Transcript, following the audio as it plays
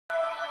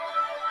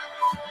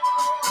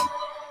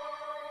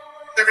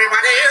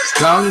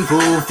Kung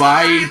Fu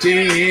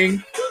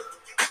fighting.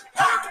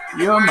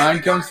 Your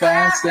mind comes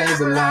fast as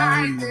a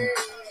lion.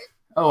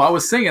 Oh, I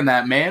was singing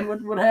that, man.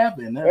 What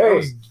happened? That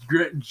was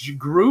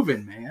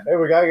grooving, man. Hey,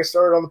 we gotta get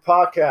started on the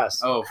podcast.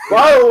 Oh,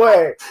 by the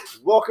way,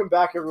 welcome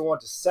back, everyone,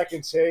 to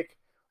Second Take.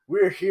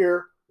 We're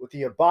here with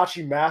the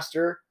hibachi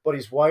master, but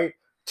he's white,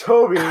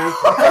 Toby.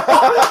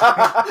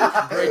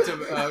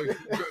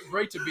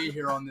 Great to be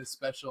here on this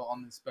special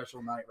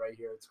night right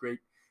here. It's great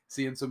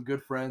seeing some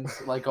good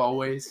friends, like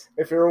always.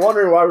 If you were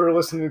wondering why we were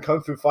listening to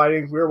Kung Fu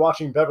Fighting, we were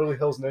watching Beverly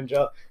Hills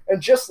Ninja,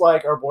 and just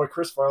like our boy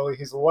Chris Farley,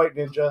 he's the white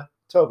ninja.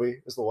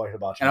 Toby is the white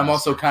hibachi. And I'm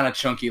also kind of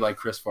chunky like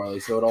Chris Farley,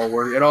 so it all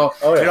works. It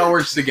all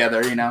works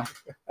together, you know.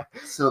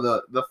 So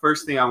the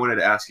first thing I wanted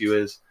to ask you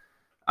is,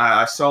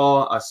 I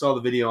saw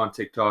the video on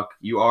TikTok.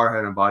 You are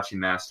an hibachi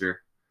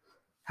master.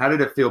 How did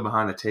it feel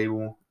behind the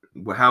table?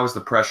 How was the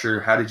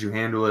pressure? How did you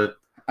handle it?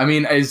 I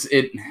mean,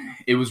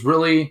 it was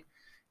really.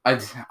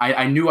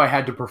 I knew I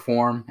had to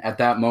perform at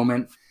that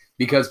moment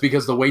because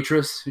the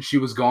waitress, she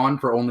was gone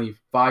for only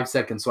 5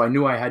 seconds, so I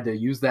knew I had to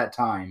use that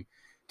time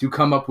to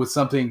come up with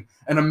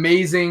an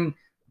amazing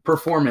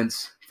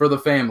performance for the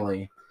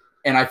family.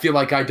 And I feel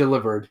like I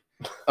delivered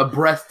a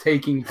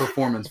breathtaking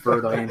performance for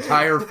the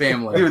entire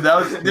family. Dude,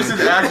 this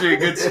is actually a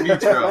good speech,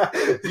 bro.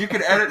 You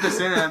can edit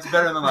this in and it's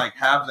better than like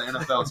half the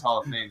NFL's Hall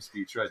of Fame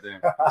speech right there.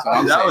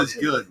 That was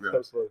good, bro.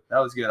 That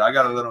was good. I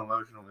got a little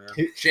emotional, man.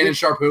 Shannon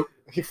Sharp who?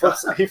 He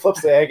flips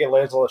the egg and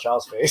lands on the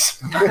child's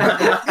face.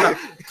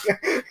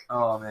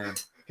 Oh, man.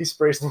 He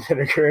sprays the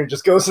vinegar and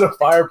just goes in a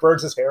fire,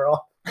 burns his hair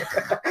off.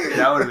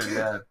 That would have been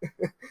bad.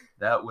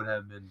 That would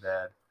have been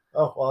bad.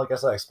 Oh, well, I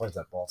guess that explains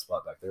that bald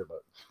spot back there,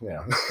 but,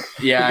 yeah.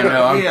 Yeah, I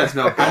know. He has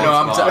no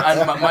bald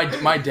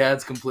spot. My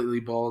dad's completely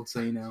bald, so,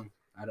 you know,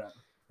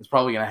 it's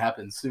probably going to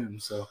happen soon,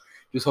 so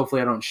just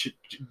hopefully I don't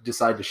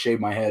decide to shave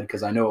my head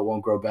because I know it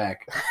won't grow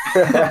back.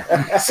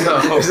 So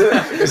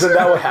Isn't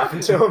that what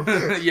happened to him?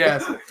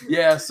 Yes.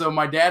 Yeah, so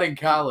my dad in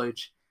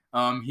college,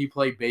 he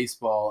played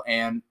baseball,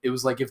 and it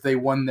was like if they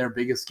won their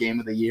biggest game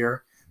of the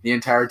year, the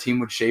entire team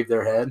would shave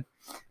their head.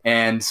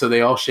 And so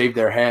they all shaved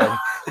their head.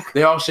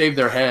 They all shaved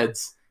their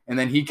heads. And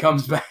then he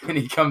comes back,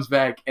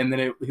 and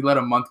then he let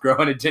a month grow,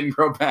 and it didn't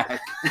grow back.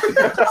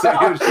 So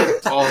he was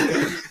just bald.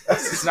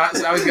 So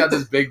now he's got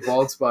this big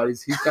bald spot.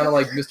 He's kind of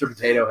like Mr.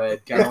 Potato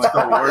Head. Kind of like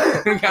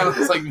kind of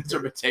looks like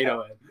Mr.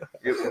 Potato Head.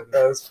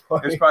 That was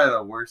funny. It was probably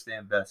the worst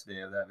and best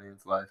day of that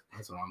man's life.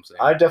 That's what I'm saying.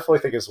 I definitely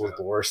think it was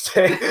the worst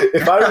day.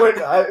 If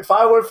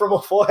I went from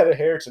a full head of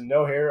hair to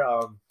no hair,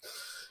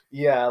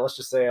 yeah, let's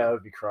just say I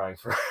would be crying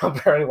for a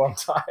very long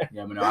time.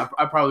 Yeah, but no,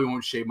 I probably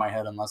won't shave my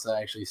head unless I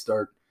actually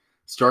start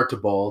to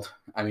bald.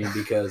 I mean,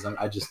 because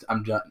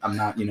I'm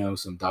not, you know,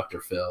 some Dr.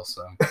 Phil.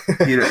 So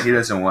he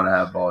doesn't want to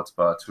have bald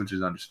spots, which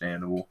is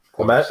understandable.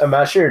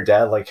 Imagine your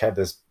dad had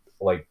this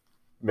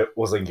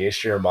was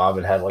engaged to your mom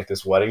and had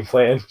this wedding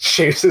plan,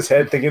 shaves his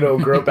head thinking it'll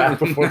grow back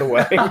before the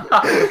wedding,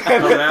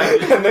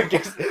 and then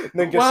gets to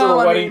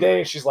the wedding day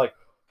and she's like,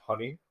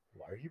 "Honey,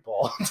 why are you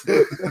bald?"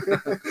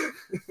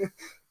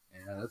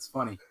 Yeah, that's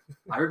funny.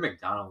 I heard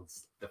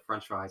McDonald's, the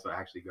French fries will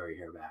actually grow your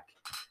hair back.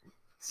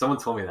 Someone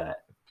told me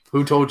that.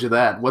 Who told you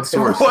that? What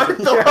source? What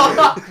the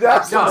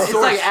it's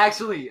like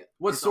actually.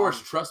 What source?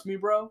 Trust me,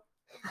 bro.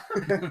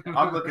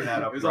 I'm looking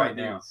that up right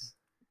now.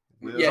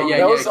 Yeah.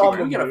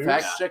 Can we get a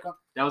fact check on?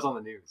 That was on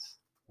the news.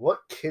 What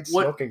kid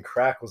smoking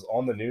crack was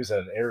on the news at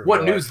an interview?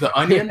 What news? The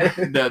Onion?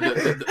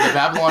 the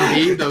Babylon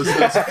Bee? Those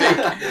fake.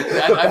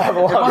 It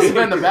must have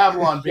been the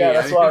Babylon Bee. Yeah,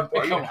 that's what I'm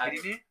thinking. Are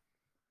you kidding me?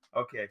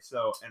 Okay,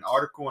 so an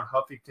article in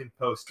Huffington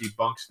Post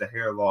debunks the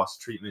hair loss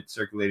treatment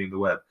circulating the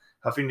web.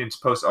 Huffington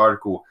Post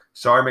article,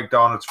 sorry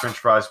McDonald's French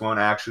fries won't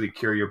actually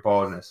cure your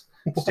baldness.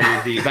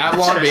 Stated the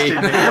Babylon Bee.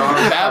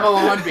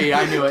 Babylon Bee,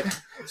 I knew it.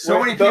 So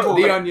many people,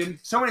 the Onion.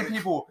 So many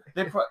people,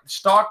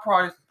 stock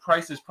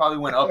prices probably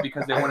went up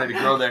because they wanted to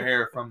grow their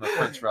hair from the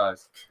French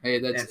fries. Hey,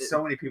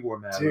 so many people were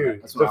mad.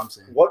 Dude, that's what I'm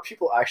saying. What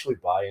people actually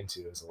buy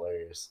into is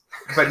hilarious.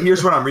 But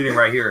here's what I'm reading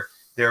right here.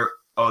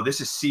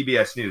 This is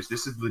CBS News.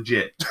 This is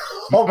legit.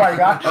 Oh my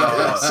God.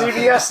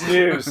 CBS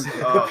News.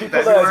 The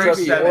people that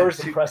address wars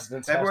and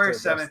precedents. February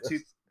 7th,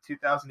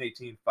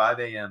 2018, 5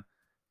 a.m.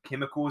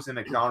 Chemicals in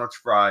McDonald's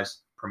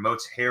fries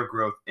promotes hair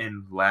growth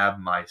in lab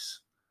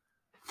mice.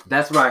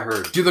 That's what I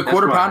heard. Do the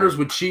quarter pounders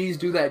with cheese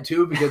do that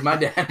too? Because my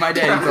dad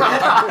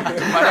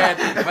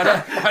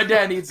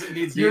needs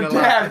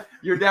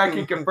your dad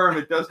can confirm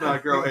it does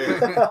not grow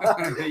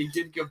hair. He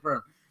did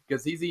confirm.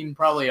 Because he's eaten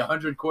probably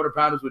 100 quarter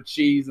pounders with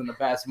cheese in the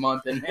past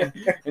month, and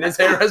his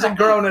hair hasn't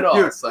grown at all.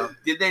 Dude, so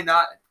did they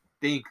not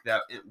think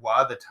that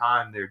while the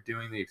time they're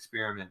doing the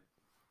experiment,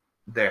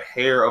 the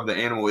hair of the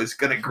animal is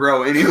going to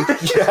grow anyway?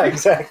 Yeah,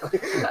 exactly.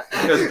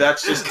 Because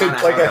that's just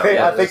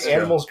I think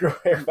animals grow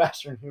hair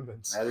faster than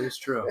humans. That is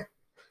true.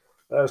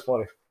 That is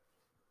funny.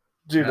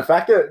 Dude, the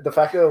fact that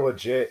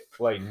legit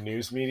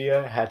news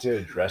media had to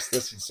address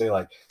this and say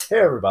hey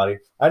everybody,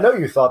 I know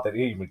you thought that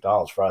eating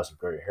McDonald's fries would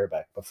grow your hair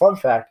back, but fun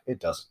fact, it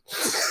doesn't.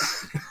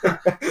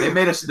 They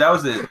made us. That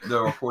was the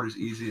reporter's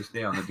easiest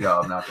day on the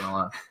job. Not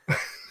gonna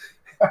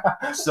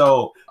lie.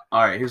 So,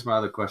 all right, here's my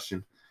other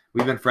question.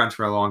 We've been friends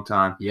for a long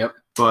time. Yep.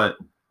 But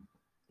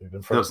We've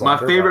been friends my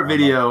longer, favorite but I'm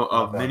video not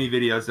of that. many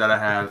videos that I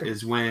have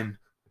is when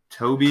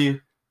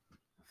Toby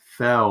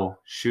fell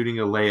shooting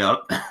a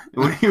layup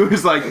when he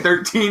was like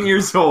 13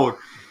 years old.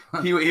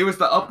 He was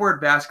the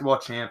upward basketball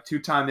champ,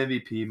 2-time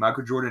MVP,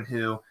 Michael Jordan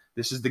who.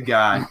 This is the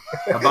guy.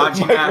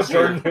 Hibachi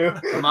Master.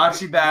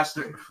 Hibachi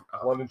Master.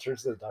 One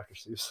interns to Dr.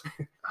 Seuss.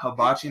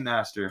 Hibachi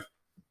Master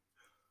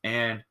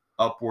and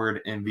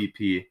upward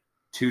MVP.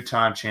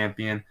 2-time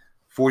champion.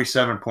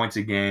 47 points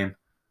a game.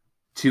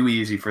 Too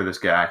easy for this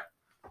guy.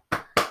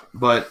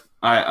 But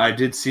I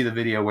did see the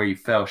video where you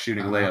fell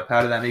shooting a layup.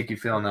 How did that make you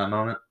feel in that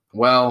moment?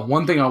 Well,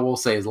 one thing I will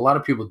say is a lot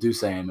of people do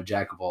say I'm a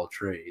jack of all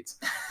trades,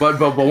 but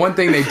one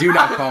thing they do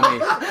not call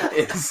me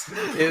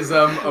is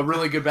a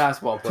really good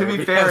basketball player. To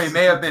be fair, he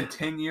may have been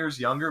 10 years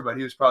younger, but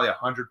he was probably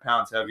 100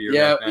 pounds heavier.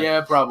 Yeah, back then.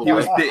 yeah, probably.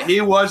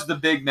 He was the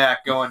Big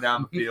Mac going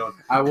down the field.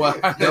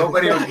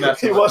 Nobody was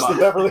messing He with was the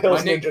Beverly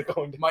Hills my Ninja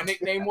going down. My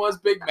nickname was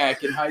Big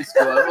Mac in high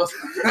school. That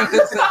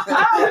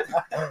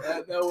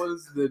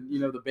was the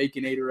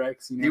Baconator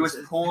X. He was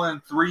pulling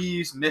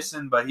threes,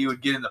 missing, but he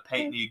would get in the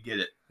paint and he'd get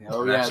it.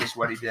 Oh, That's just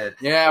what he did.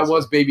 Yeah, I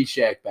was Baby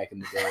Shaq back in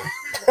the day.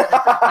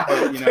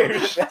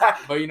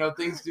 but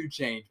things do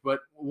change.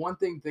 But one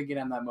thing thinking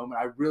on that moment,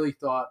 I really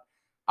thought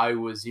I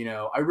was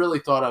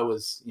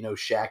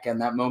Shaq in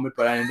that moment,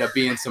 but I ended up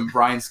being some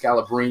Brian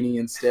Scalabrine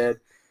instead.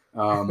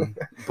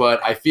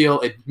 But I feel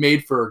it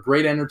made for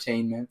great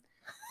entertainment,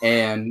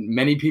 and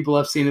many people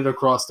have seen it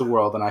across the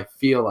world, and I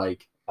feel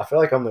like I'm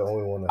the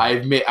only one. I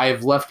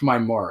have left my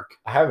mark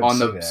I haven't on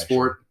seen the it,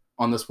 sport actually.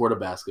 on the sport of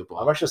basketball.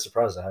 I'm actually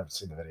surprised I haven't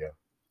seen the video.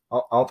 I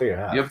don't think I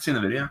have. You haven't seen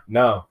the video?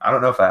 No. I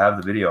don't know if I have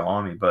the video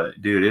on me,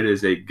 but dude, it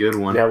is a good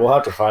one. Yeah, we'll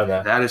have to find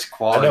that. That is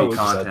quality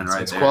content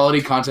right It's there.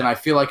 quality content. I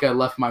feel like I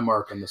left my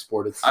mark on the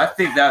sport itself. I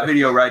think that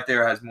video right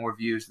there has more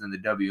views than the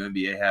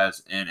WNBA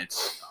has in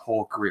its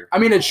whole career. I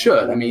mean, it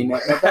should. I mean,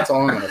 that's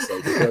all I'm going to say.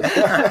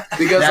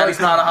 Because that is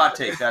not a hot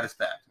take. That is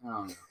fact. I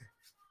don't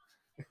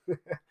know.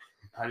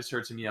 I just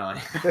heard some yelling.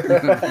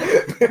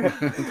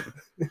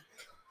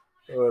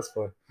 Oh, that's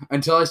fun.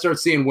 Until I start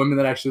seeing women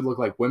that actually look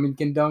like women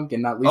can dunk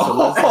and not Lisa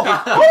Leslie.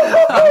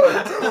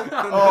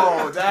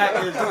 Oh,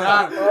 that is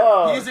not.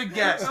 Oh. He's a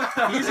guest.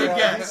 He's a Yeah,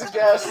 guest. he's a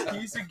guest.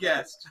 He's a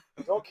guest.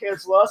 Don't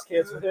cancel us,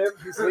 cancel him.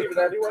 He's leaving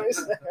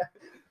anyways.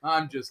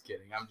 I'm just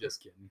kidding.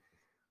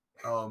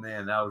 Oh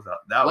man, that was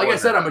Like I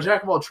said, I'm a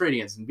jack of all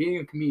trades, and being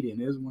a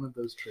comedian is one of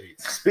those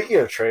trades. Speaking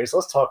of trades,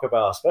 let's talk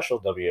about a special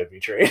WNBA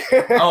trade.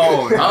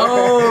 Oh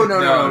no!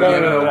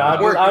 No.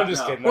 I'm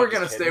just kidding. We're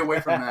going to stay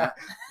away from that.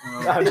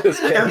 I'm just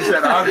kidding. Tim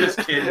said, "I'm just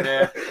kidding,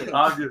 man.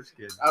 I'm just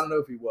kidding." I don't know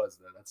if he was,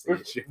 though. That's the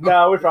issue.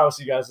 No, we promise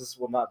you guys this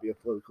will not be a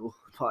political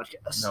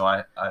podcast.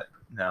 No,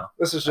 no.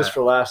 This is just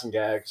for laughs and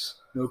gags.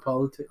 No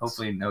politics.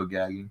 Hopefully, no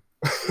gagging.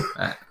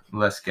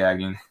 Less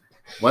gagging.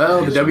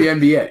 Well, the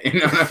WNBA.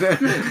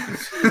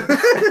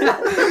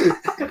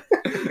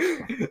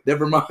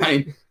 Never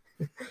mind.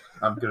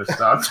 I'm gonna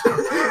stop.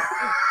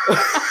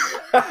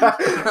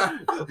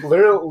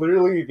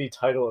 Literally, the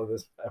title of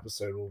this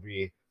episode will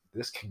be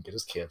 "This Can Get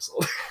Us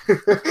Canceled."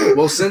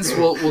 Well, since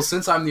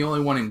I'm the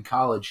only one in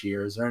college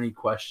here, is there any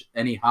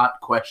hot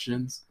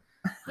questions?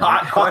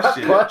 Hot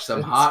questions.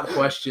 Some hot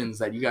questions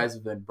that you guys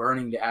have been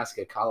burning to ask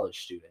a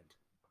college student.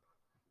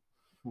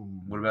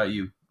 What about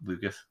you,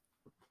 Lucas?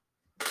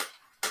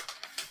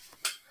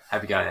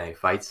 Have you got any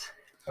fights?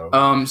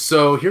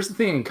 So here's the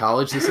thing in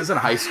college. This isn't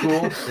high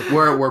school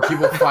where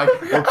people fight.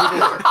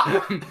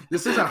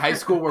 This isn't high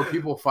school where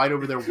people fight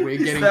over their wig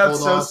getting pulled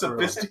so off.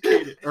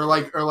 sophisticated. Or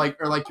like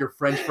your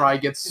French fry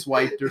gets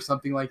swiped or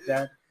something like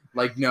that.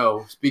 Like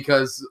no,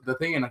 because the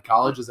thing in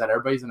college is that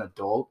everybody's an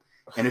adult,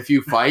 and if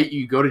you fight,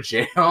 you go to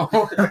jail.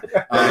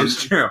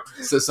 It's true.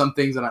 So some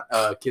things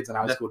kids in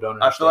high school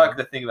don't understand. I feel like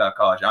the thing about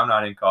college. I'm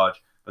not in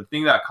college, but the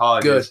thing about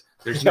college is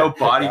there's no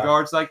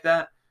bodyguards like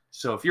that.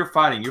 So if you're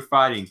fighting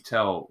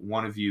till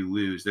one of you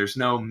lose. There's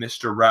no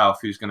Mr. Ralph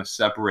who's going to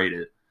separate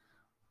it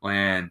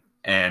and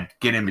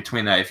get in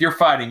between that. If you're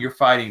fighting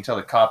until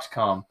the cops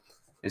come.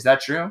 Is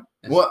that true?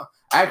 Well,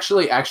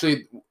 actually,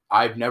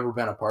 I've never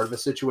been a part of a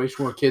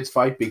situation where kids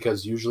fight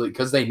because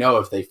they know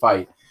if they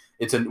fight,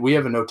 we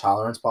have a no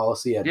tolerance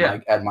policy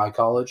at my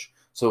college,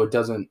 so it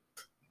doesn't.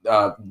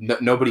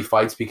 Nobody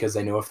fights because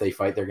they know if they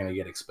fight they're going to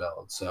get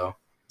expelled. So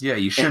yeah,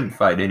 you shouldn't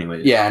fight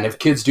anyways. Yeah, and if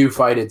kids do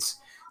fight, it's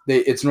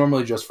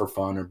normally just for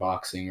fun or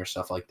boxing or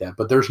stuff like that.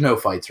 But there's no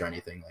fights or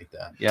anything like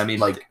that. Yeah, I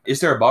mean, is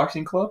there a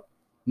boxing club?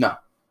 No.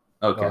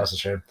 Okay, that's a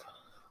shame.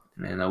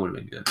 Man, that would have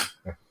been good.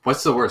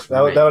 What's the worst?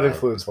 That would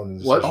influence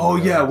one. What? Oh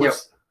yeah,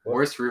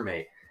 worst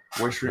roommate?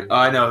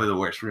 I know who the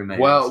worst roommate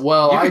is.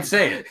 Well, I'd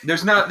say it.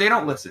 They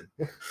don't listen.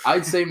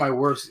 I'd say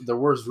the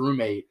worst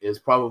roommate is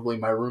probably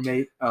my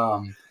roommate.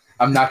 I'm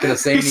not gonna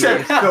say any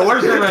names. The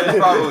worst roommate is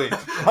probably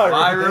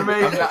my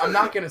roommate. I'm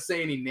not gonna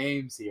say any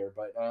names here,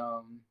 but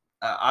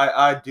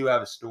I do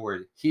have a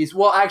story.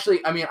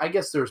 Actually, I mean, I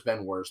guess there's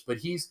been worse, but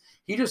he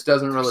just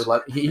doesn't really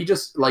let. He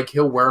just like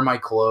he'll wear my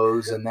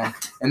clothes and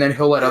then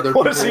he'll let other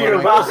people. What is he, your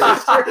little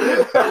sister?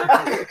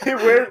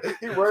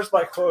 He wears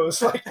my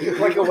clothes like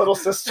a little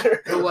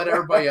sister. He'll let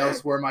everybody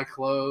else wear my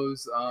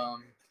clothes.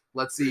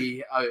 Let's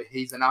see.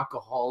 He's an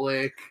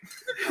alcoholic.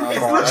 He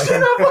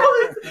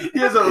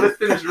has a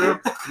list in his room.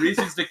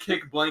 Reasons to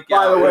kick blank By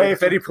out. the way,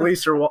 if any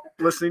police are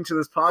listening to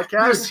this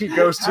podcast, he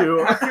goes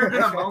to. Have you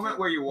been a moment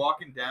where you're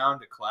walking down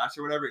to class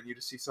or whatever, and you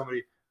just see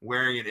somebody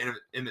wearing an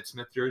Emmett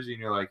Smith jersey,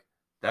 and you're like,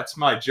 "That's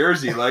my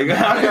jersey." Like,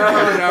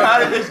 how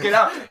did this get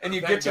out? And you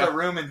get to the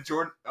room, and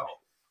Jordan. Oh.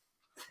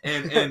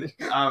 And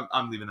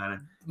I'm leaving that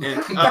in.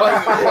 And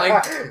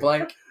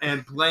blank.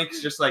 And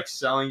blank's just like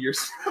selling your.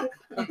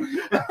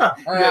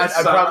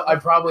 I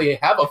probably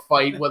have a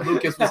fight. What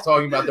Lucas was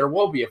talking about, there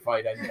will be a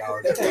fight in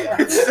college.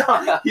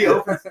 He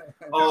opens.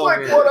 Oh,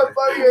 like, what up,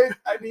 buddy?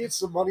 I need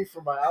some money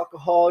for my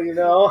alcohol, you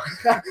know.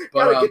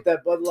 Gotta get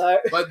that Bud Light.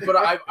 But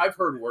I've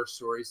heard worse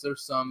stories.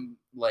 There's some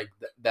like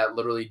that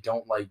literally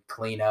don't like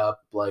clean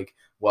up. Like,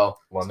 well,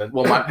 London.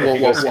 Well,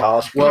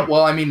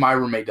 I mean, my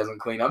roommate doesn't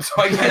clean up, so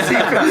I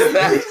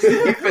guess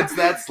he fits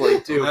that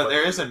slate too. No,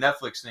 there is a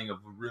Netflix thing of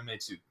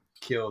roommates who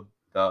killed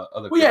the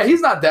other. Well, yeah,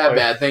 he's not that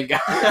bad, thank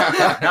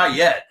God. Not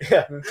yet.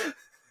 Yeah.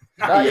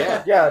 Not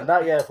yet. Yeah,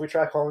 not yet. If we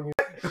try calling you,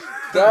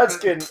 that's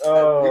getting.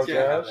 Oh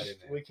gosh,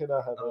 we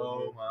cannot have that.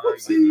 Oh my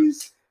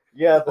goodness.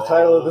 Yeah, the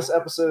title of this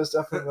episode is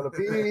definitely going to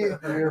be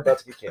 "We're about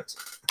to get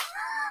canceled."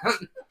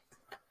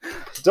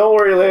 Don't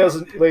worry,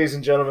 ladies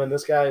and gentlemen.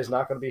 This guy is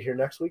not going to be here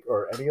next week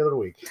or any other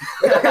week.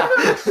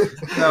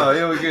 No,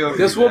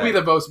 this will be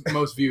the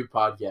most viewed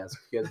podcast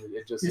because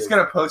it just. He's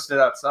going to post it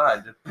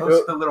outside. Just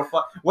post the little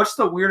flyer. What's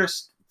the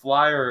weirdest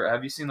flyer?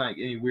 Have you seen like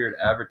any weird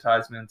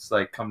advertisements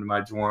like "Come to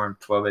my dorm,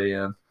 12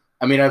 a.m."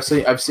 I mean, I've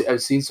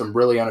seen some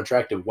really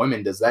unattractive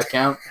women. Does that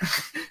count?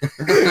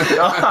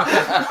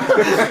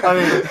 I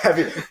mean,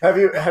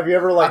 have you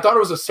ever like? I thought it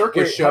was a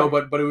circus show,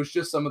 but it was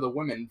just some of the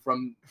women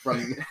from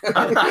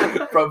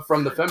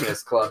the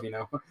feminist club. You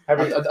know, I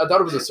thought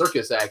it was a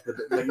circus act,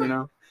 but you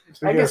know.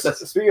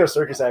 Speaking of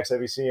circus acts,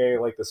 have you seen any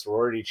like the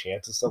sorority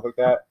chants and stuff like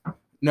that?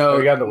 No. Have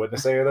you gotten to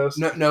witness any of those?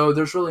 No.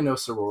 There's really no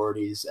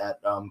sororities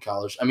at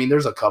college. I mean,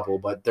 there's a couple,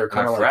 but they're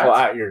kind of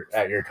like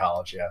at your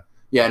college, yeah.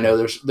 Yeah, no,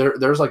 there's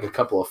like a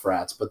couple of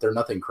frats, but they're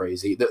nothing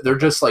crazy. They're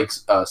just like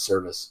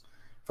service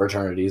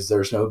fraternities.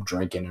 There's no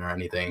drinking or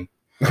anything,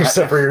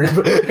 except for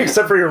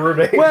your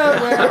roommate.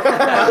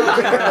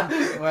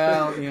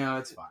 Well, you know,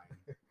 it's fine.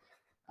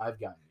 I've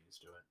gotten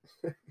used to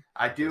it.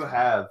 I do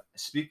have.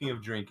 Speaking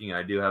of drinking,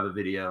 I do have a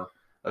video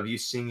of you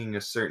singing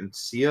a certain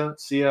Sia,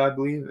 I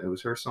believe it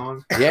was her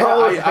song. Yeah,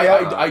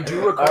 I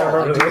do recall.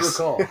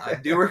 I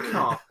do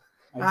recall.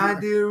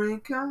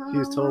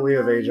 He's totally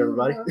of age,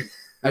 everybody.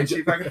 I'd see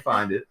if I can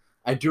find it.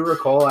 I do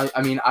recall.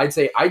 I mean, I'd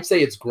say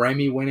it's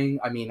Grammy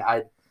winning. I mean,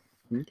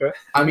 Okay.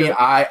 I mean,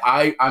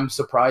 I'm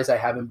surprised I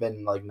haven't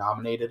been like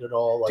nominated at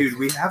all. Like, dude,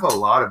 we have a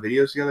lot of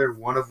videos together.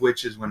 One of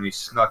which is when we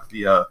snuck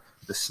the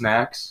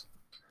snacks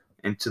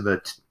into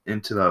the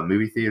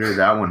movie theater.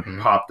 That one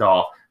popped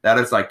off. That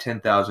is like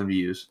 10,000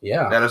 views.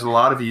 Yeah, that is a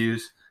lot of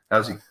views. That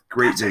was a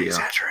great video.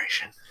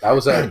 Exaggeration.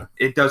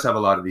 It does have a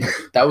lot of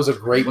views. That was a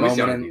great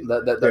moment.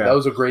 That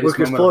was the greatest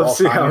moment of all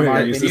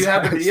time. Do you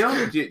have the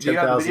video? Do you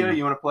have the video?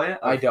 You want to play it?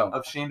 I don't.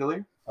 Of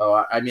Chandelier?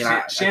 Oh, I mean,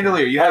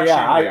 Chandelier. You have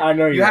Chandelier. I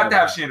know you have to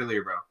have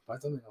Chandelier, bro. Find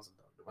something else to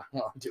talk about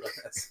while I'm doing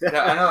this.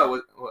 Yeah, I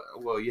know.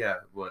 Well, yeah.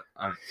 What?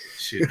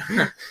 Shoot.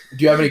 Do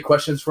you have any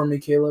questions for me,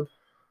 Caleb?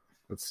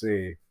 Let's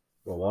see.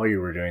 Well, while you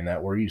were doing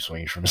that, were you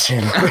swinging from a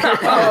chandelier?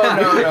 Oh,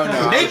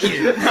 no.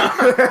 Naked.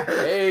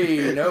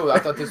 Hey, no, I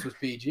thought this was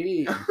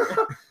PG.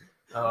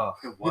 Oh,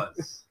 it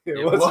was.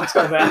 It was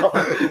until now.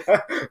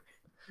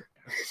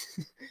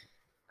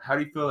 How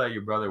do you feel that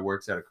your brother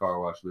works at a car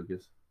wash,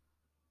 Lucas?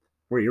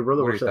 Wait, your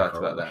brother What are works your at a thoughts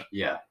car about wash?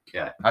 that?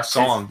 Yeah. I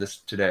saw him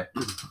today.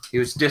 He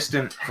was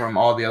distant from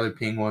all the other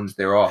penguins.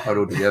 They were all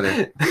huddled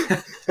together.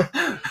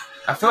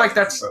 I feel like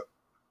that's.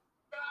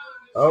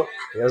 Oh,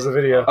 here's the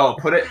video. Oh,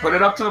 put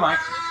it up to the mic.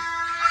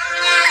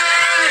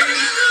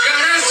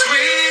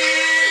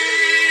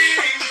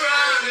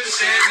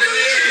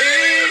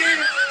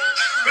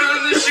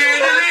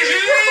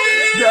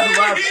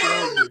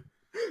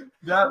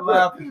 That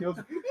laugh kills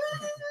me.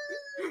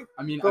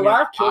 I mean, the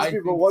laugh kills me,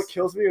 but what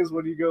kills me is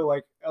when you go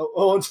like,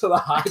 into the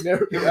high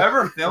note.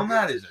 Whoever filmed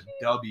that is a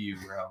W,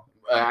 bro.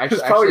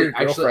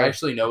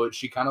 Actually, no.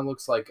 She kind of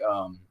looks like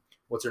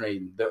what's her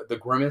name? The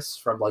Grimace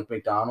from like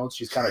McDonald's.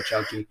 She's kind of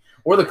chunky,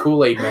 or the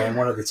Kool-Aid Man.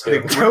 One of the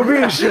two. Toby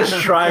is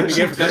just trying to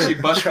get. Does she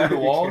bust through the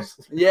walls?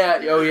 Yeah.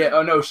 Oh yeah.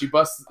 Oh no. She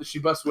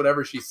busts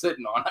whatever she's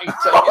sitting on. I can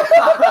tell you.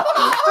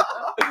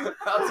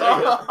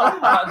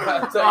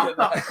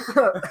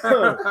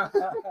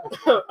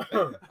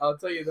 I'll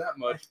tell you that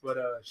much. But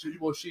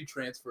she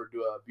transferred to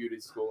a beauty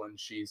school, and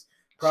she's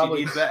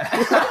probably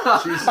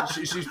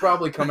she's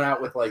probably coming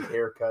out with like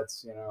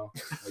haircuts. You know,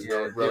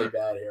 like really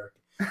bad hair.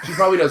 She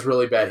probably does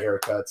really bad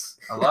haircuts.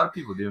 A lot of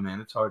people do,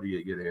 man. It's hard to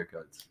get good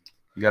haircuts.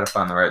 You got to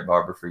find the right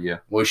barber for you.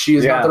 Well, she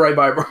is not the right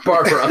barber.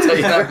 I'll tell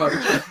you that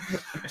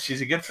much. She's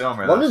a good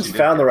filmer. London's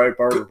found the right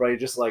barber, but you're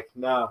just like,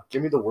 nah,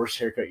 give me the worst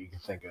haircut you can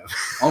think of.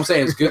 All I'm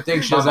saying is good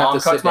thing she doesn't have to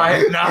sit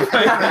my down.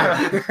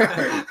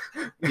 hair.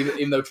 No.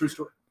 even though true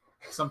story.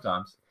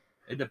 Sometimes.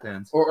 It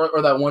depends.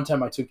 Or that one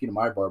time I took you to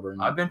my barber.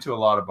 And I've been to a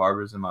lot of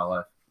barbers in my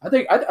life. I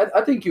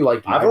think you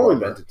like. I've only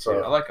been to two.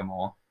 I like them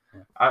all.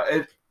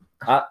 I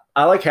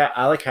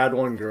had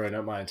one growing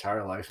up my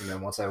entire life, and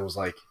then once I was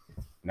like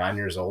 9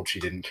 years old, she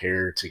didn't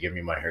care to give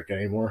me my haircut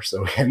anymore,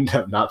 so we ended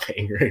up not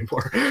paying her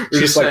anymore. She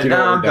just said,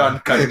 "No, I'm done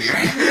cutting your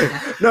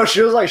hair." No,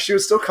 she would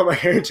still cut my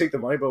hair and take the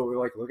money, but we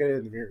were like, look at it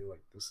in the mirror, like,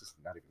 this is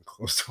not even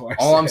close to what I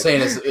All said. I'm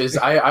saying is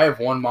I have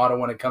one motto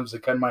when it comes to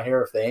cutting my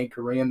hair: if they ain't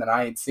Korean, then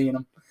I ain't seeing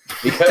them,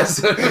 because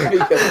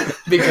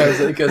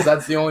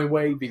that's the only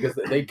way. Because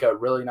they cut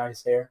really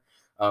nice hair.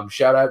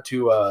 Shout out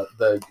to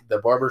the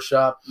barber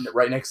shop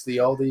right next to the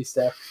Aldi,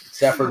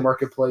 Stafford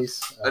Marketplace.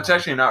 That's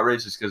actually not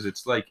racist because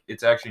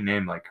it's actually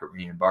named like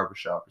Korean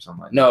barbershop or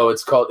something like that. No,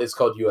 it's called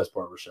U.S.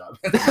 Barbershop.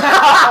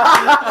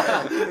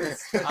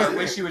 I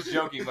wish he was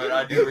joking, but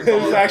I do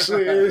recall It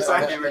actually is.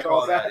 I do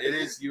recall that. It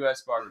is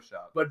U.S.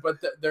 barbershop. But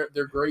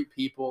they're great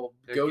people.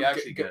 They're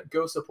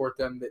Go support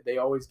them. They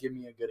always give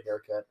me a good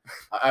haircut.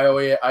 I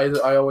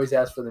always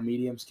ask for the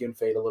medium skin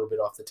fade a little bit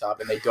off the top,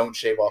 and they don't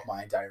shave off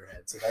my entire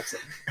head. So that's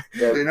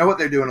They know what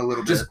they're doing a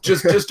little bit.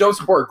 Just don't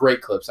support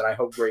Great Clips, and I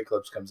hope Great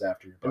Clips comes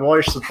after you. And while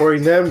you're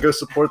supporting them, go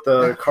support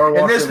the car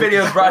wash. And this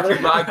video is brought to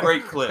you by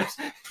Great Clips.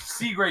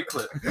 See Great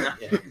Clips.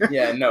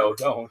 Yeah, no,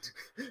 don't.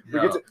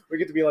 We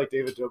get to be like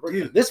David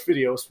Dobrik. This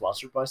video is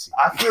sponsored by C.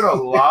 I've heard a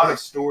lot of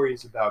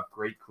stories about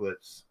Great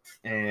Clips,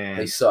 and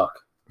They suck.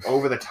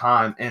 over the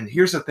time. And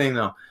here's the thing,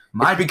 though.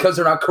 It's because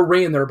they're not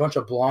Korean. They're a bunch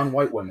of blonde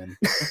white women.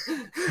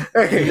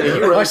 Hey, You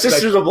really my expect-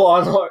 sister's a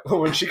blonde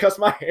when she cuts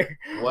my hair.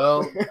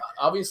 Well,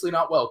 obviously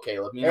not well,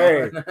 Caleb. You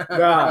know? Hey,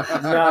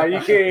 nah, you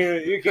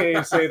can't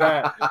even say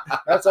that.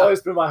 That's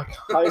always been my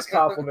highest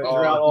compliment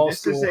throughout all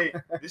school.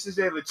 This is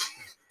a legit.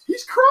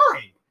 He's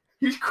crying.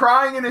 He's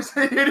crying in his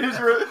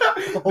room.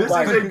 This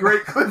is a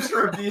Great Clips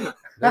review.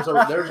 There's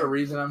a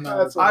reason I'm not.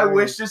 That's I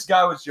wish this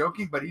guy was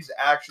joking, but he's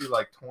actually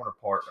like torn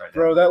apart right now.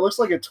 Bro, that looks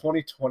like a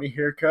 2020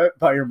 haircut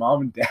by your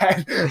mom and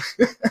dad.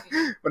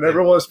 When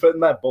everyone was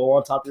putting that bowl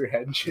on top of your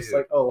head, and she's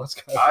like, "Oh, let's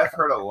go." I've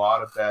heard a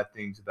lot of bad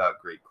things about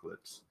Great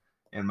Clips,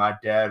 and my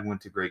dad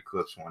went to Great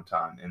Clips one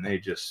time, and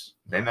they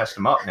messed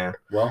him up, man.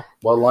 Well,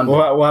 London.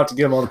 We'll have to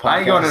get him on the podcast. I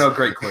ain't going to no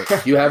Great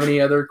Clips. Do you have any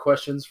other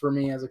questions for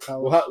me as a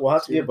college? We'll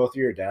have to get both of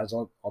your dads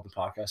on the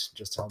podcast and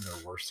just tell them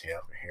their worst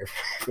hair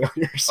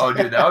failures. Oh,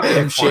 dude, that would be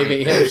him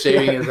shaving his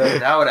head.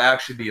 That would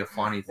actually be a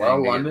funny thing. Well,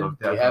 to get London,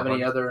 hooked do you up have on.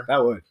 any other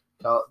That would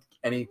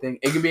anything?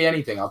 It can be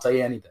anything. I'll tell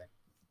you anything.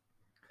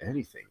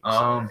 anything.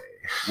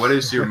 What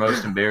is your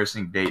most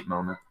embarrassing date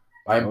moment?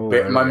 My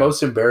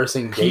most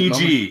embarrassing date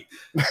moment? PG.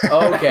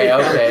 Okay.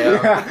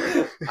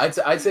 Yeah.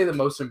 I'd say the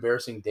most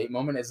embarrassing date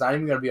moment is not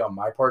even going to be on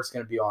my part. It's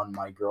going to be on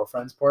my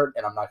girlfriend's part,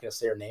 and I'm not going to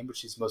say her name, but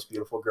she's the most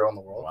beautiful girl in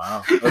the world.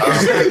 Wow.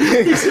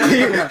 He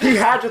he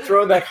had to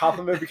throw in that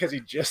compliment because he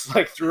just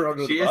like threw her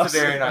under She the is bus. a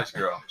very nice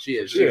girl. She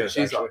is. She is,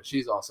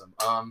 She's awesome.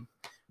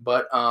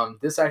 But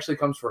this actually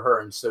comes for her,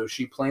 and so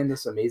she planned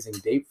this amazing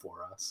date for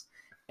us.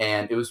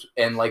 And it was,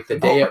 and like the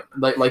day,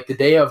 like the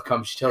day of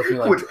comes, she tells me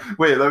like,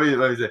 Wait, let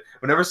me say.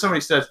 Whenever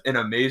somebody says an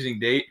amazing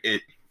date,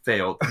 it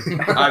failed.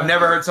 I've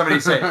never heard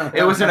somebody say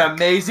it was an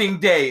amazing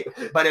date,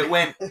 but it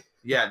went.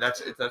 Yeah,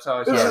 that's how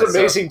I This say was it. an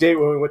amazing date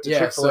when we went to Yeah,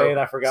 Chick-fil-A and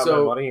I forgot my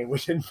money and we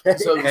didn't pay.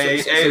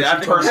 Hey,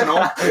 that's personal.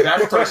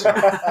 That's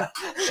personal.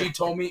 She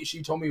told me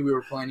we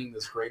were planning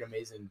this great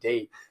amazing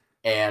date,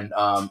 and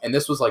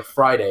this was like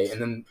Friday,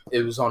 and then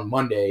it was on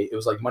Monday. It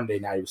was like Monday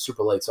night. It was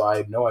super late, so I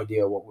had no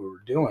idea what we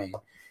were doing.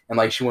 And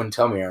like she wouldn't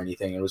tell me or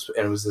anything. It was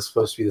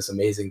supposed to be this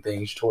amazing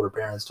thing. She told her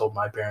parents, told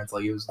my parents,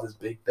 like it was this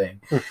big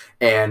thing.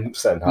 And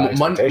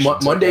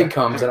Monday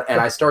comes and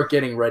I start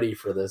getting ready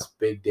for this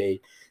big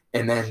date.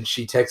 And then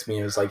she texts me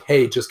and was like,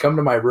 "Hey, just come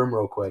to my room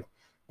real quick."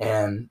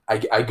 And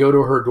I go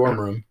to her dorm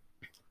room,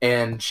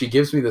 and she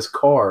gives me this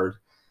card,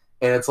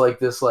 and it's like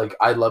this like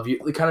I love you,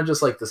 kind of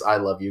just like this I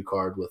love you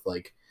card with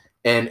like,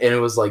 and it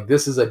was like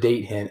this is a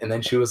date hint. And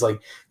then she was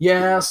like,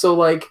 "Yeah, so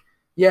like."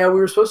 Yeah, we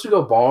were supposed to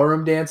go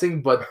ballroom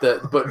dancing, but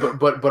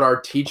our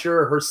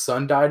teacher, her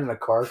son died in a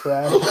car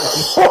crash.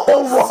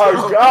 Oh my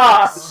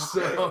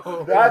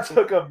god! That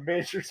took a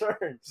major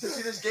turn. So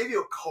she just gave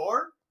you a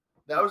card?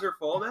 That was her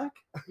fallback?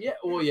 Yeah,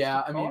 well,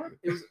 yeah. I mean,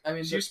 it was. I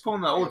mean, She was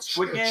pulling the old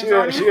Squid Games She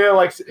on you?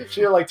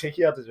 didn't like take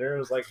you out to dinner. It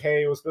was like,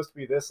 hey, it was supposed to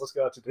be this. Let's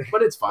go out to dinner.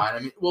 but it's fine. I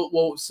mean,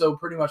 well. So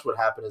pretty much what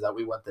happened is that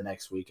we went the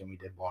next week and we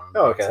did ballroom.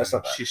 Oh, okay, dancing. that's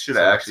not bad. She should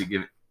have actually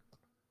given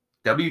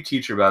W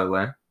teacher, by the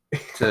way,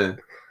 to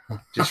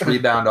just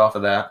rebound off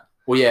of that.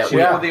 Well, yeah. She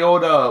went with the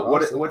old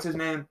what's his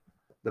name?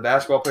 The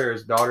basketball player,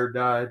 his daughter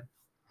died.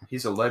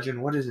 He's a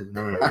legend. What is his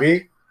name?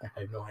 Kobe? I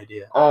have no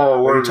idea.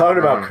 Oh, What are you talking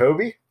about,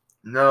 Kobe?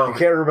 No. You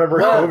can't remember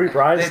Well, Kobe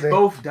Bryant's They name?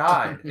 both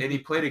died, and he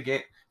played a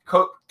game.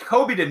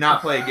 Kobe did not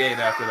play a game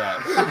after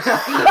that.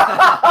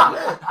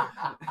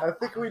 I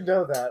think we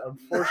know that,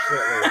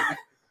 unfortunately.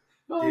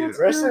 Dude,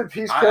 Rest in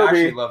peace, I Kobe.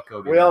 actually love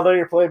Kobe. We all know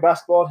you're playing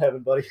basketball in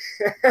heaven, buddy.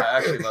 I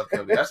actually love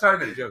Kobe. That's not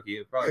even a joke.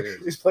 He probably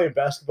is. He's playing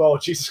basketball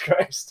with Jesus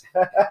Christ.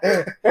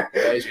 Yeah,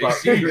 he's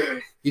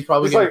probably He's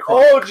gonna like,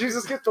 oh,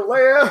 Jesus, get the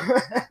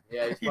lamb.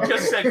 Yeah, He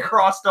just said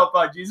crossed up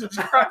by Jesus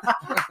Christ.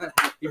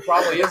 he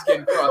probably is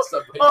getting crossed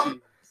up by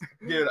Jesus.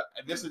 Dude,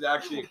 this is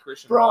actually a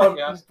Christian bro,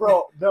 podcast.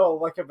 no,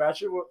 like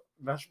imagine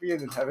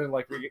being in heaven,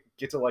 like we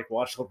get to like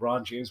watch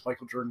LeBron James,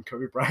 Michael Jordan,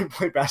 Kobe Bryant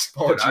play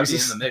basketball Dude, with I'd be in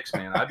Jesus. the mix,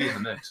 man. I'd be in the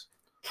mix.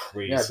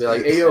 Please. Yeah, be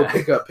like, hey yo,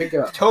 pick up.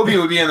 Toby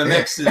would be in the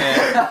mix today.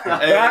 that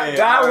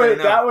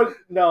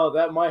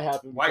might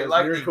happen. White because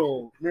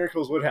lightning.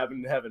 miracles would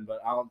happen in heaven, but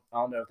I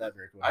don't know if that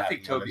miracle would I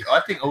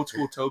happen. think old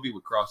school Toby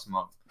would cross him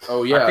up.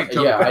 Oh yeah, I think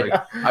Toby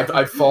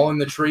I'd fall in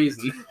the trees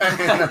and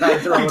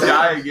I'd throw He it up.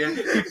 die again.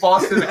 He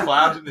falls to the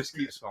clouds and just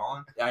keeps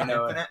falling. I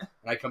know, and Infinite.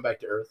 I come back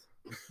to Earth.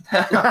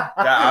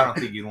 I don't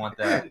think you'd want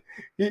that.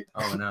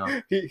 Oh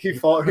no. He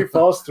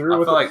falls through I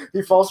with feel like-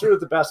 he falls through with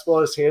the basketball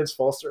in his hands,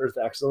 falls to earth,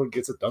 accidentally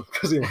gets a dunk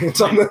because he lands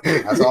on the.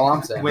 That's all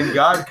I'm saying. When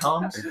God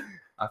comes,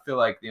 I feel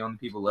like the only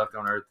people left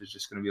on earth is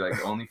just gonna be like the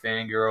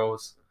OnlyFans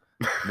girls,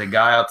 the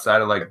guy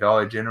outside of like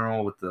Dollar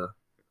General with the,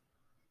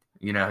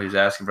 who's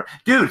asking for.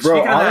 Dude, Bro,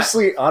 speaking of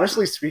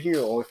honestly, speaking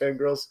of OnlyFans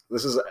girls,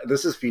 this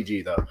is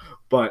PG though,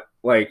 but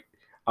like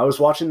I was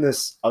seeing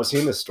this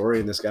story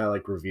and this guy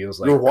like reveals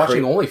like you were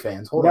watching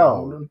OnlyFans. Hold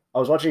on. I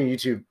was watching a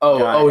YouTube. Oh,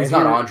 guy, oh, he's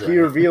and not Andre. He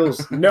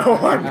reveals. No,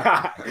 I'm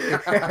not.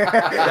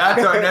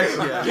 That's our next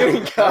guy.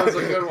 Getting That was a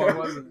good one,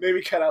 wasn't it?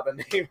 Maybe cut out the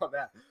name on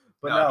that.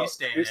 But No, no, he's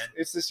staying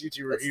it's this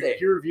YouTuber. Let's He stay.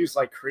 reviews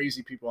like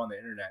crazy people on the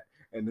internet,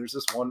 and there's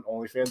this one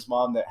OnlyFans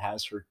mom that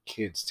has her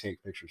kids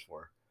take pictures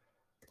for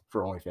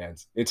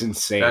OnlyFans. It's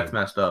insane. That's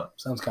messed up.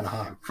 Sounds kind of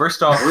hot.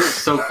 First off, We're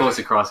so close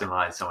to crossing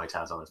lines so many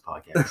times on this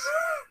podcast.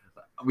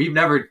 We've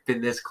never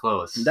been this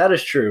close. That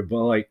is true, but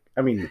like,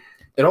 I mean,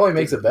 It only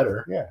makes it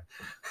better. yeah.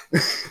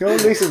 It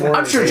only makes it more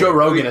I'm sure entertaining. Joe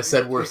Rogan has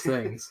said worse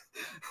things.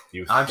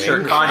 You I'm think? sure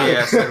Kanye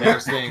has said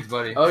worse things,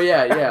 buddy. Oh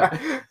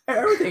yeah.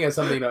 Everything has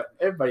something.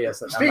 Everybody has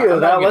something. Speaking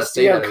of that, let's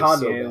see how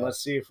Kanye and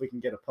let's see if we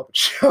can get a puppet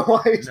show.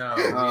 No,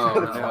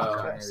 Oh,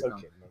 no. I'm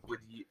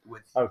kidding.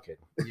 I'm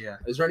kidding. Yeah,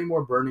 Is there any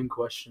more burning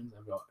questions?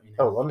 I've got.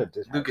 Oh, London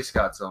did. Lucas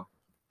got some.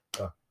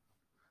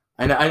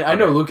 I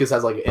know Lucas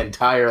has like an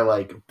entire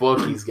like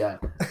book he's got.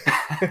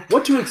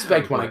 What to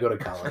expect when I go to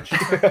college?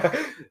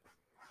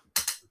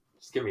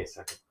 Just give me a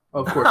second.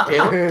 Oh, of course,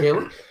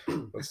 Caleb.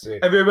 Let's see.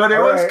 Everybody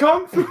All wants right.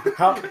 kung fu.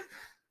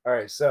 All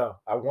right, so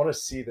I want to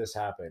see this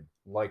happen.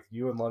 Like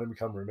you and London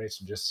become roommates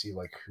and just see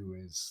like who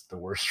is the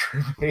worst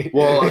roommate.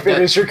 Well, if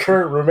it is your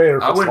current roommate, or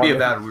if I it's wouldn't be a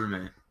London. bad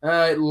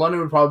roommate. London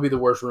would probably be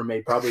the worst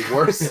roommate. Probably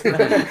worse.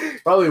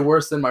 Probably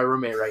worse than my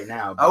roommate right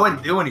now. I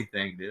wouldn't do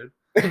anything, dude.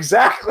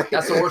 Exactly.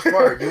 That's the worst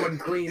part. You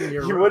wouldn't clean your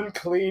You room. wouldn't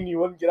clean. You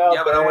wouldn't get out. Yeah,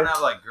 of but I bed. wouldn't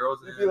have like girls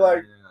in You'd it be or like-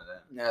 anything like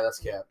that. Yeah, that's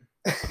cap.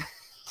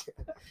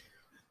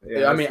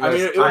 Yeah, I mean,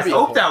 it would I be.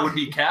 hope that would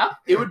be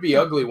cap. It would be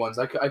ugly ones.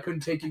 I couldn't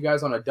take you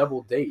guys on a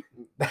double date.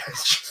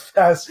 that's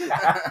facts.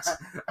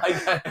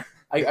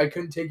 I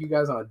couldn't take you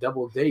guys on a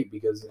double date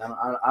because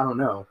I don't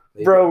know.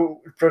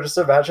 Bro, just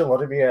imagine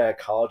London being at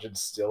college and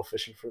still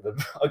fishing for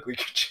the ugly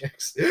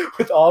chicks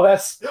with all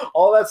that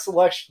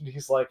selection.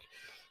 He's like,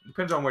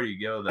 Depends on where you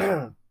go,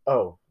 though.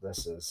 oh,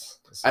 this is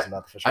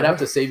not the fish. I'd have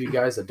to save you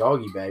guys a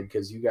doggy bag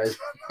because you guys.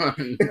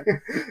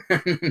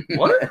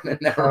 What?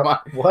 Never mind.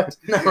 What?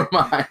 Never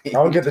mind. I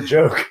don't get the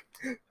joke.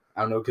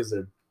 I don't know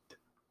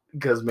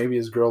because maybe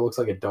his girl looks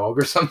like a dog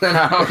or something.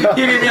 I don't know.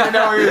 He didn't even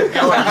know where he was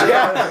going.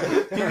 Yeah. He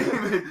didn't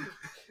even-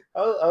 I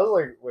was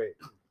like, wait.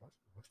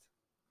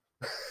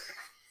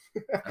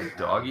 A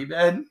doggy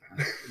bed?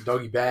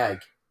 Doggy bag.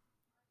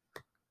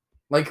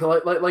 Like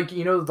like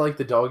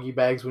the doggy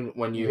bags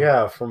when you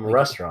Yeah, from a like-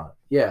 restaurant.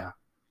 yeah.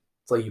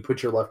 It's like you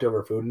put your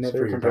leftover food in it So for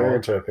you're your comparing it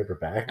dog. to a paper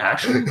bag.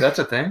 Actually, that's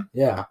a thing.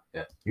 Yeah.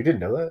 You didn't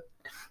know that?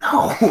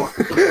 No.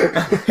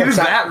 He was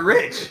that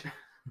rich.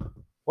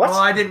 What? Well,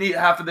 I didn't eat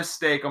half of this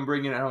steak. I'm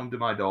bringing it home to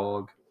my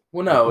dog.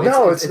 Well, no.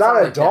 No, it's not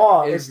a like that.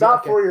 dog. It'd It's be not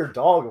like for your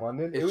dog,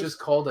 London. It's It was just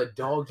called a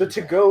dog. the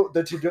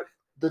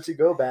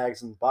to-go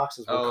bags and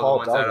boxes were Oh, the called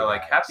ones that doggy are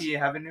like, bags. happy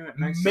having you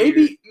next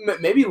year.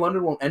 Maybe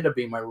London won't end up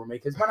being my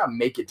roommate because he might not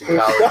make it to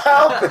college.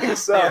 I don't think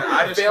so. Yeah,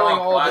 I just Failing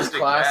call all of his plastic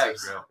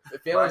classes. bags, bro.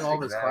 Failing all of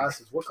Plastic his bags.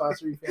 classes. What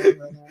class are you failing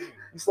right now?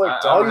 It's like I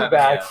don't doggy have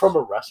bag any from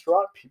a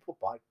restaurant. People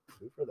buy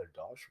food for their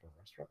dogs from a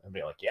restaurant and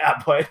be like,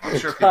 yeah, but I'm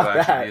sure it's people not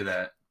actually that. do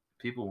that.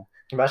 People.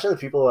 Imagine the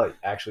people that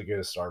actually go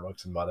to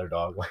Starbucks and buy their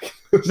dog like.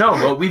 No,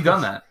 well, we've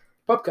done that.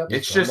 Pup cup.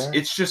 It's done just that?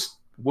 it's just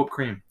whooped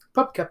cream.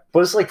 Pup cup.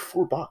 But it's like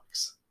 $4.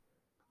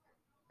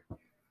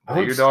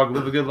 Let your dog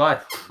live a good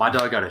life. My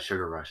dog got a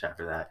sugar rush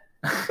after that.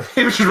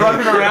 He was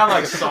running around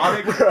like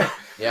Sonic.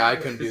 Yeah, I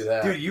couldn't do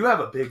that. Dude, you have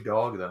a big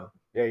dog though.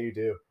 Yeah, you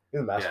do.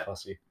 You're the master Yeah.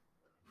 pussy.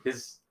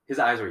 His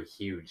eyes were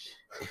huge.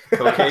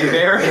 Cocaine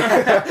bear.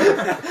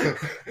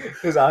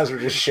 His eyes were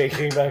just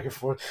shaking back and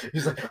forth.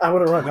 He's like, I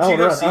want to run. Would I you want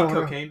to go run. see I wanna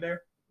run." Cocaine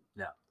Bear?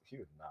 He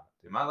would not.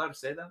 Am I allowed to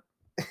say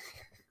that?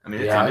 I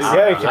mean, Yeah, it's a I- movie.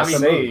 Yeah, you I can mean,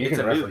 say it. You it's can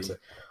a reference movie.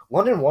 it.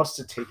 London wants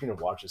to take me to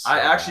watch it. So I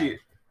bad. actually,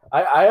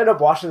 I ended up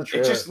watching the it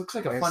trailer. just looks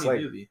like a and funny it's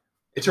like, movie.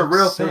 It's a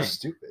real so thing.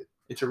 Stupid.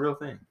 It's a real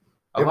thing.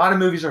 A lot of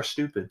movies are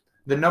stupid.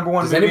 The number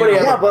one. Does anybody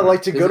have? Yeah, but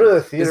like to go to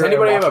the theater. Does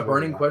anybody have a and watch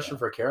burning movie question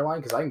for Caroline?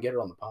 Because I can get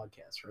her on the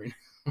podcast, right?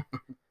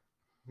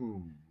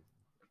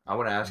 I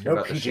want to ask you No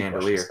about the PG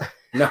chandelier.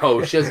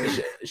 questions.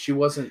 No, she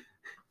wasn't.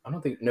 I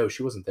don't think. No,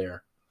 she wasn't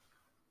there.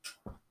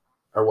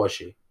 Or was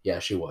she? Yeah,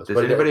 she was. Does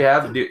anybody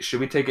have? Should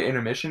we take an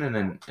intermission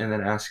and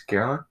then ask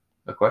Caroline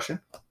a question?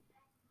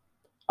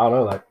 I don't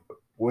know, like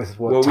with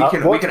what Well,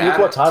 time, we can add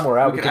what time we're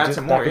at. we can add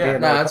some more, yeah. No,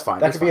 that's fine.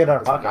 That could be in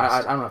our podcast.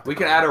 I don't have to We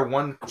can add her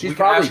one. She's we can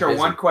probably ask her busy.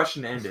 one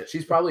question to end it.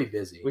 She's probably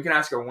busy. We can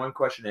ask her one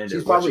question to end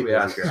She's it. What probably should we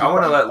ask busy. her? I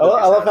want to let. I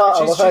love how-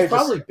 Lucas I ask She's her.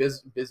 probably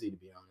busy, to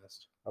be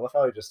honest. I love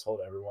how he just told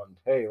everyone,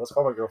 "Hey, let's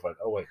call my girlfriend."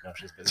 Oh wait, no,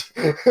 she's busy.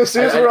 As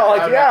soon as we're all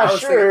like, "Yeah,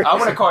 sure," I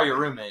want to call your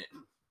roommate.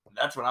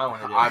 That's what I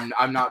want to do.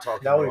 I'm not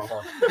talking. that would be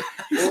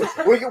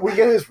fun. we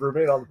get his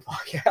roommate on the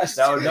podcast.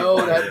 That would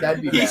No,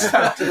 that'd be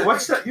bad.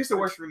 He's the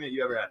worst roommate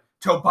you ever had.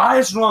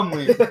 Tobias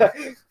Lumley.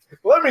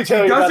 Let me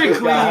tell He you about doesn't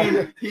this guy.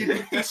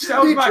 clean. He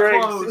sells He my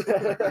drinks. clothes.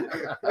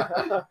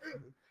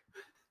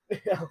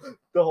 Yeah,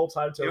 the whole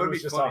time Toby It would was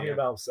be just funny, talking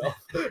about himself.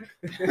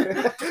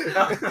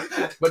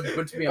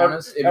 But to be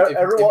honest, if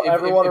everyone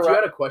you around-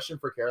 had a question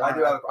for Caroline, I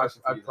do have a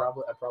question for I you,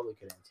 probably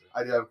could answer.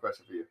 I do have a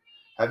question for you.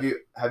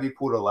 Have you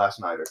pulled a last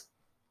nighter?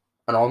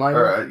 An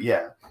all-nighter? Or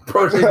yeah.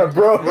 Bro,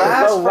 Bro,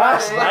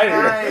 Last the Friday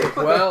nighter. night.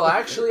 well,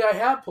 actually, I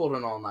have pulled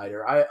an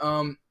all-nighter.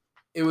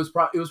 It was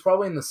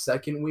probably in the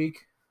second week.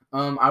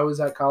 I was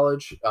at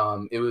college.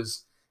 It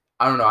was,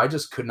 I don't know. I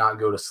just could not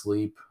go to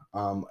sleep.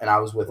 And I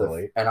was with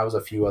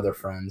a few other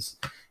friends,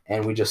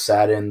 and we just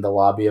sat in the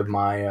lobby of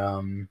my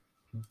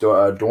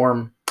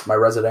dorm, my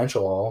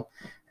residential hall,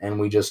 and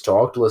we just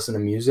talked, listened to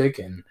music,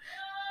 and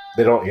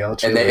They don't yell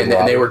at you. and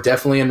they were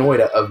definitely annoyed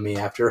of me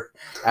after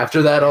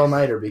that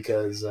all-nighter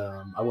because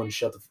I wouldn't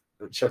shut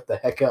the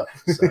heck up.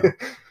 So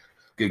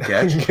Good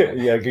catch.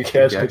 Yeah, good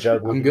catch. Good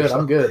job. I'm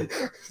good.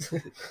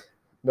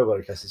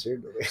 Nobody cusses here.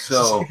 Nobody cusses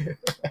So, here.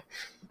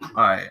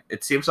 all right.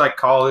 It seems like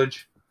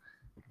college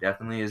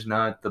definitely is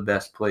not the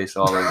best place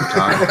all of the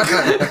time.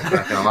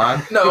 Not gonna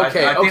lie. No,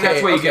 okay, I think okay,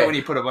 that's what you okay. get when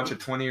you put a bunch of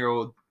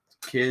 20-year-old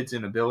kids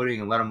in a building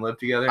and let them live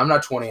together. I'm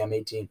not 20. I'm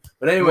 18.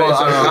 But anyway, Well,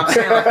 I'm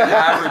saying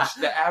like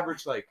the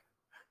average like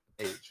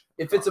age.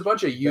 if it's a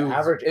bunch of youths,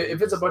 average if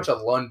age it's a is bunch like-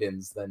 of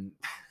Londons, then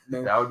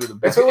That would be the If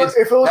best. it was a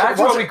That's bunch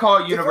what we call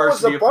it,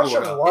 University if it was a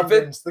of bunch Florida. of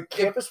Londons, the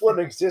campus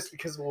wouldn't exist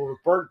because it was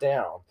burnt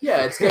down.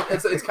 yeah, it's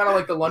kind of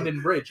like the London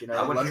Bridge, you know.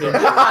 I would- London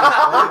Bridge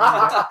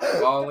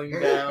falling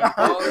down,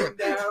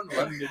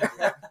 London Bridge.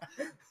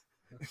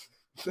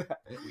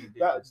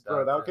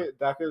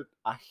 That could.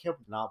 I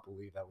cannot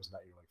believe that was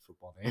not your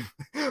football name,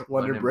 London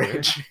London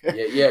Bridge.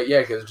 Yeah,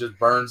 because it just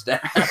burns down.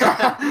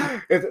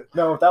 If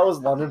that was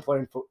London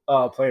playing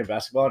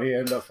basketball and he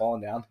ended up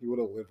falling down, he would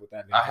have lived with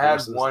that name. I for the had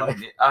rest of his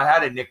life. I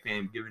had a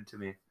nickname given to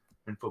me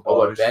in football. Oh, It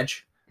what was-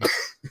 bench?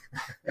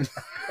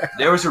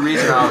 There was a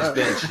reason I was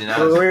benched. You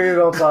know, We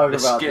don't talk the,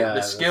 about ski- that.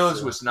 the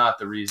skills was not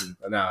the reason.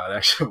 No, it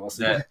actually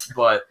wasn't.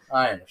 But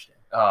I understand.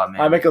 oh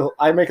man, I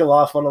make a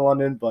lot of fun of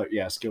London, but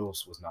yeah,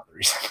 skills was not the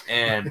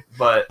reason.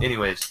 But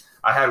anyways,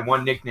 I had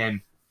one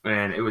nickname,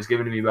 and it was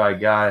given to me by a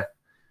guy,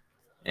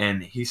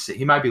 and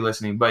he might be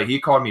listening, but he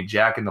called me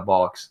Jack in the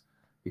Box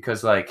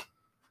because like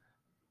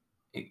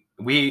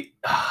we.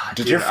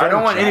 Did Dude, your I friend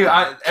don't want Jack-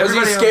 any. Because he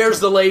Everybody scares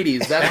the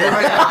ladies. That's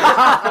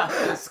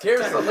why.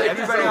 Scares the ladies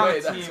everybody on away.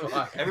 the That's team.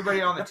 why.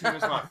 Everybody on the team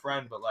is my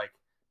friend, but like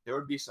there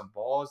would be some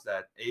balls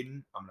that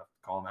Aiden, I'm gonna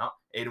call him out.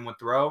 Aiden would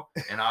throw,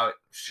 and I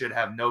should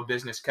have no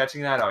business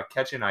catching that. I would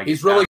catch it. And I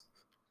He's really.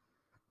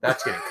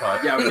 That's getting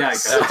cut. Yeah, we gotta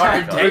That's cut.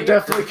 getting cut. We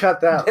definitely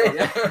cut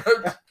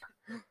that.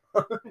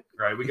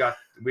 Right, we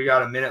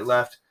got a minute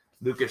left.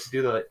 Lucas,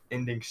 do the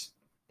ending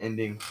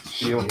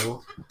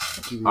spiel.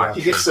 Yeah.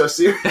 He gets so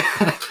serious.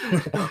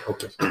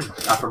 Okay.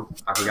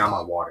 I forgot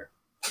my water.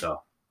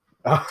 So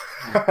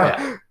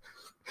I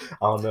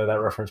don't know. That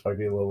reference might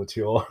be a little bit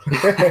too old.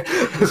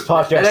 This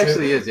podcast. it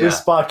actually is. Yeah.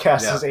 This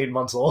podcast Yeah. is 8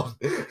 months old.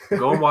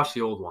 Go and watch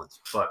the old ones.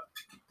 But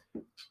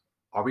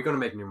are we gonna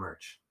make new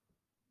merch?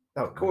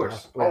 Oh, Of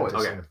course. We have Always. to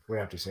Okay. soon. We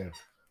have to soon.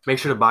 Make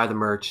sure to buy the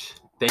merch.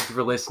 Thank you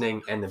for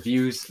listening. And the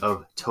views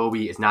of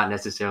Toby is not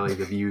necessarily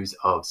the views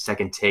of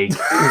Second Take.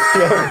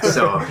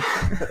 So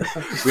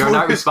we are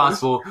not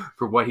responsible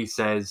for what he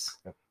says.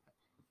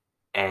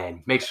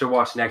 And make sure to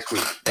watch next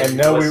week. Thank And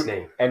you for no,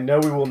 listening.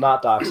 we will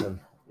not dox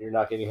him. You're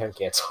not getting him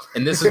canceled.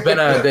 And this has been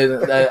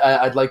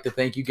I'd like to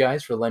thank you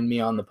guys for letting me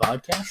on the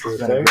podcast.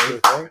 It's been a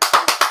great.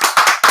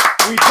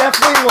 We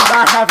definitely will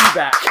not have you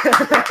back.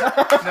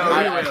 No,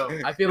 we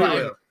will. I feel We like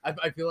will.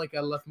 I feel like I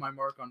left my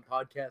mark on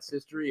podcast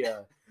history.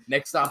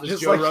 Next stop is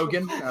Just Joe like-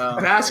 Rogan.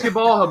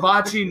 Basketball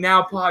Hibachi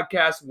Now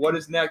podcast. What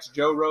is next,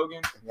 Joe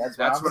Rogan? That's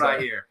I'm what I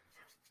saying. hear.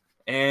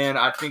 And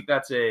I think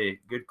that's a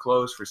good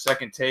close for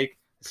Second Take.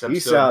 This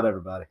Peace episode- out,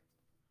 everybody.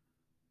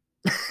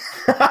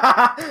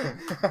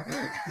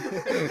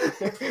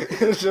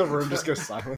 The room just goes silent.